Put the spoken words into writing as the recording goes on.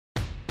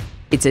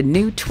It's a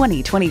new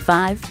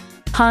 2025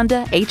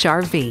 Honda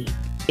HR-V.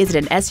 Is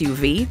it an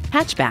SUV,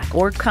 hatchback,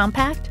 or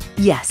compact?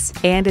 Yes,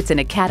 and it's in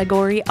a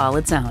category all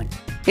its own.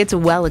 It's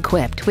well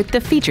equipped with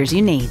the features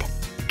you need.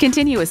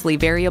 Continuously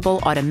variable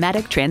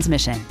automatic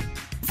transmission,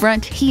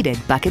 front heated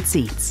bucket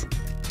seats,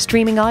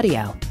 streaming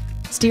audio,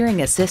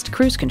 steering assist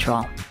cruise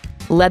control,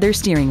 leather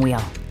steering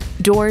wheel,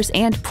 doors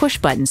and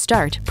push-button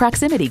start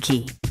proximity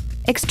key,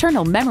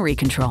 external memory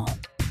control,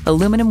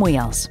 aluminum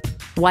wheels,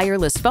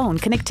 wireless phone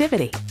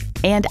connectivity,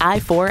 and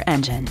i4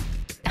 engine.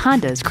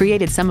 Honda's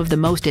created some of the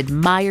most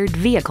admired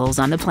vehicles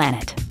on the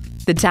planet.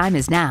 The time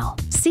is now.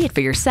 See it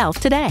for yourself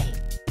today.